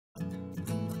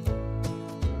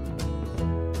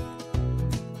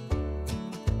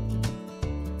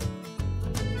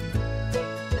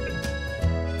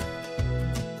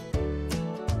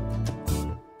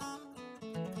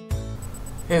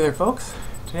Hey there folks,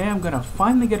 today I'm going to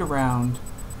finally get around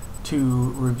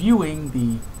to reviewing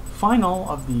the final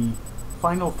of the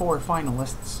final four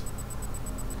finalists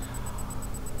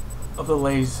of the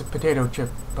Lay's potato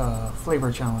chip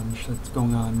flavor challenge that's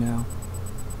going on now.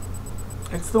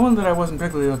 It's the one that I wasn't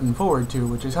particularly looking forward to,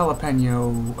 which is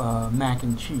jalapeno mac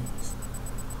and cheese.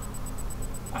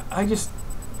 I just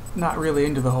not really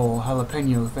into the whole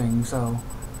jalapeno thing, so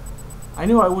I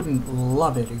knew I wouldn't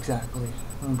love it exactly,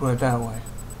 let me put it that way.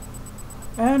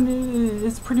 And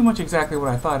it's pretty much exactly what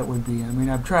I thought it would be. I mean,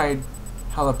 I've tried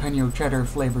jalapeno cheddar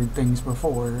flavored things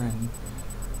before, and,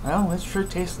 well, it sure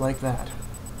tastes like that.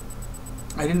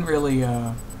 I didn't really,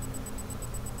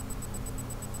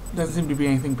 doesn't seem to be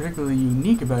anything particularly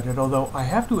unique about it, although I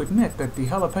have to admit that the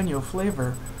jalapeno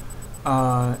flavor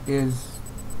is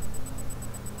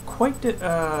quite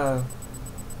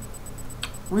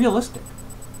realistic.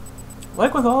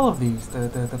 Like with all of these,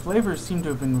 the flavors seem to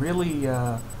have been really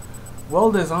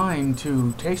well designed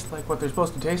to taste like what they're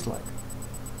supposed to taste like,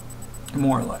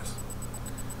 more or less.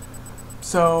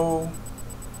 So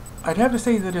I'd have to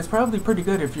say that it's probably pretty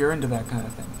good if you're into that kind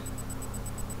of thing.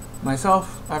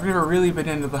 Myself, I've never really been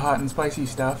into the hot and spicy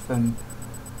stuff, and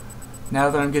now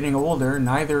that I'm getting older,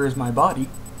 neither is my body.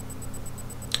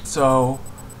 So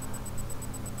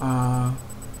I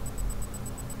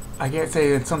can't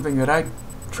say it's something that I'd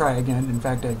try again. In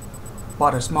fact, I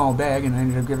bought a small bag and I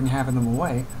ended up giving half of them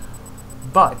away.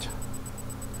 But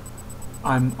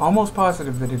I'm almost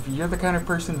positive that if you're the kind of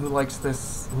person who likes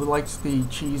this, who likes the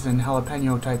cheese and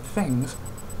jalapeno type things,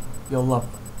 you'll love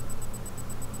them.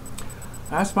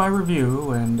 That's my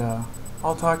review, and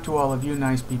I'll talk to all of you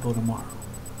nice people tomorrow.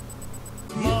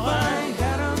 If I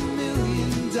had $1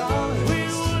 million, we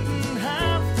wouldn't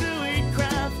have to eat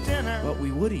Kraft dinner. But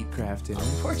we would eat Kraft dinner.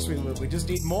 Of course we would. We just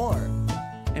need more.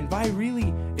 And buy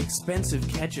really expensive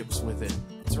ketchups with it.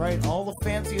 That's right. All the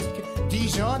fanciest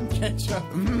Dijon ketchup.